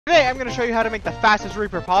Today, I'm going to show you how to make the fastest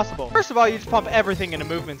Reaper possible. First of all, you just pump everything into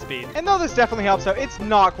movement speed. And though this definitely helps out, it's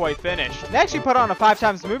not quite finished. Next, you put on a 5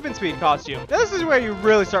 times movement speed costume. Now, this is where you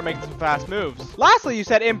really start making some fast moves. Lastly, you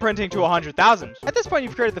set imprinting to 100,000. At this point,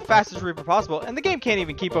 you've created the fastest Reaper possible, and the game can't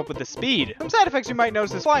even keep up with the speed. Some side effects you might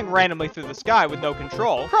notice is flying randomly through the sky with no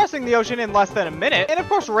control, crossing the ocean in less than a minute, and of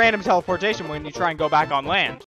course, random teleportation when you try and go back on land.